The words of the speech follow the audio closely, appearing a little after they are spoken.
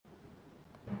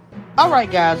All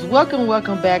right, guys,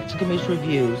 welcome back to Commish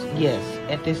Reviews. Yes,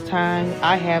 at this time,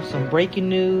 I have some breaking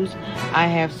news. I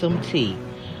have some tea.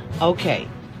 Okay,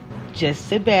 just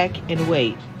sit back and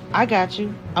wait. I got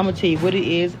you. I'm gonna tell you what it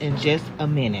is in just a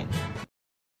minute.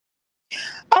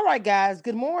 All right, guys,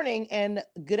 good morning and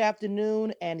good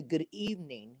afternoon and good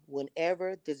evening,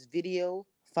 whenever this video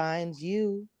finds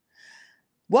you.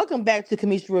 Welcome back to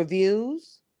Commish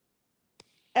Reviews.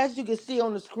 As you can see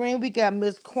on the screen, we got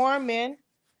Miss Carmen.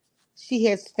 She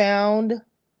has found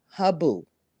her boo.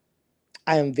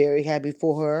 I am very happy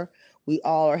for her. We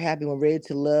all are happy when Ready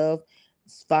to Love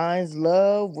finds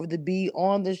love, whether it be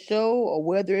on the show or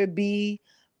whether it be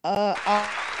okay.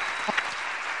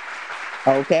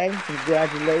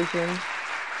 Congratulations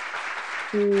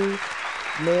to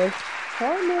Miss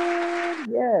Carmen.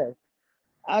 Yes.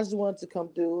 I just wanted to come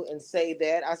through and say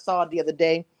that. I saw it the other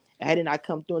day. I did not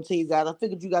come through and tell you guys. I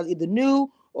figured you guys either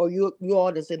knew or you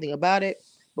all didn't say anything about it.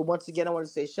 But once again, I want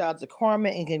to say shout out to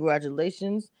Carmen and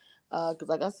congratulations. Because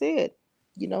like I said,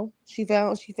 she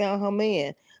found her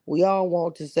man. We all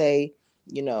want to say,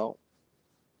 you know,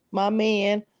 my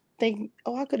man. Thank.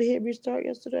 Oh, I could have hit restart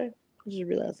yesterday. I just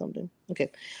realized something.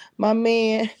 Okay, my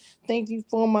man. Thank you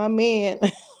for my man.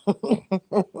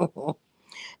 All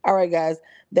right, guys,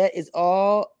 that is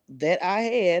all that I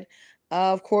had.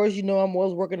 Of course, I'm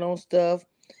always working on stuff.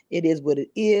 It is what it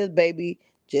is, baby.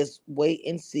 Just wait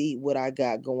and see what I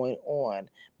got going on.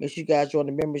 Make sure you guys join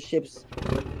the memberships